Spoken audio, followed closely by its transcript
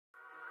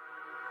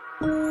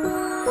The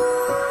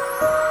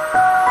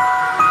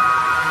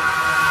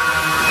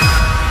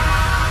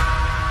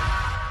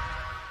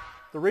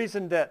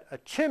reason that a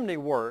chimney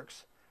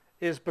works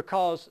is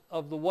because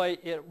of the way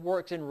it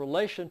works in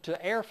relation to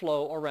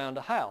airflow around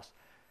a house.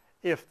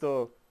 If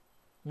the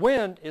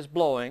wind is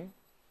blowing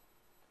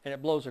and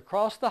it blows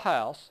across the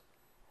house,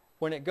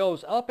 when it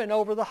goes up and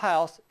over the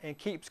house and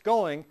keeps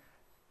going,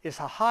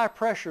 it's a high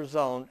pressure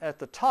zone at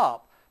the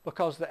top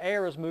because the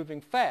air is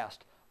moving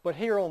fast. But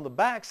here on the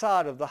back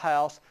side of the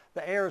house,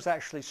 the air is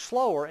actually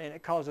slower and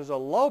it causes a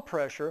low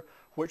pressure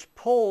which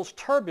pulls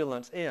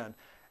turbulence in,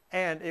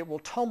 and it will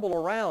tumble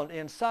around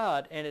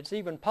inside, and it's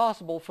even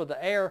possible for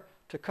the air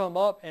to come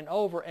up and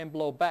over and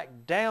blow back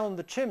down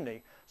the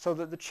chimney so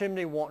that the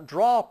chimney won't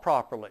draw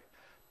properly.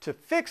 To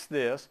fix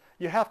this,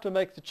 you have to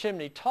make the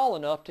chimney tall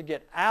enough to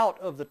get out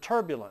of the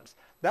turbulence.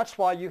 That's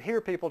why you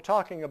hear people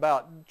talking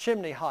about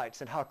chimney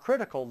heights and how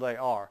critical they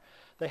are.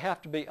 They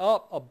have to be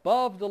up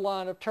above the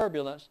line of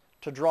turbulence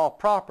to draw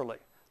properly.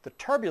 The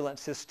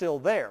turbulence is still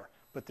there,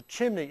 but the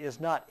chimney is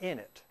not in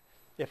it.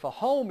 If a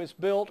home is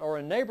built or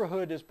a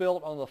neighborhood is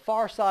built on the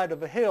far side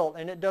of a hill,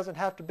 and it doesn't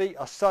have to be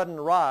a sudden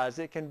rise,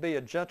 it can be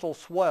a gentle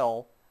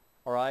swell,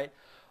 all right?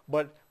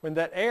 But when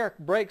that air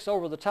breaks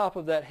over the top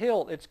of that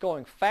hill, it's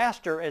going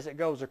faster as it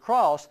goes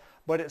across,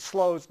 but it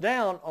slows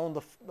down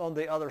on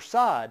the other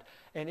side.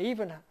 And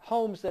even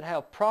homes that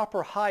have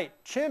proper height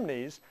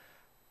chimneys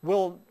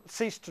will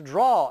cease to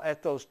draw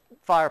at those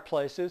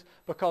fireplaces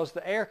because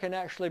the air can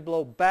actually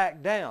blow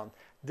back down.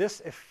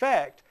 This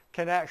effect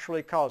can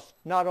actually cause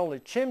not only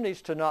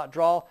chimneys to not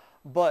draw,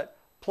 but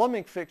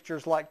plumbing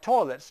fixtures like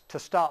toilets to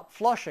stop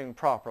flushing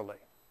properly.